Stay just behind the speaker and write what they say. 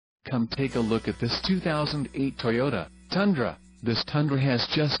come take a look at this 2008 Toyota Tundra. This Tundra has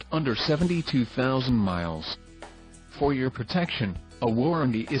just under 72,000 miles. For your protection, a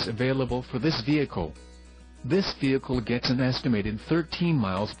warranty is available for this vehicle. This vehicle gets an estimated 13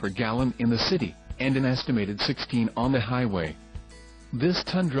 miles per gallon in the city, and an estimated 16 on the highway. This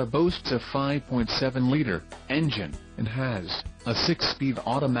Tundra boasts a 5.7-liter engine, and has a 6-speed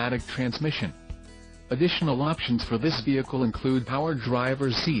automatic transmission. Additional options for this vehicle include power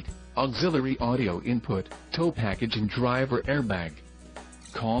driver's seat, auxiliary audio input, tow package and driver airbag.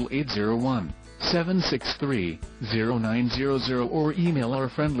 Call 801-763-0900 or email our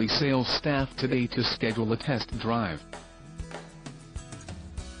friendly sales staff today to schedule a test drive.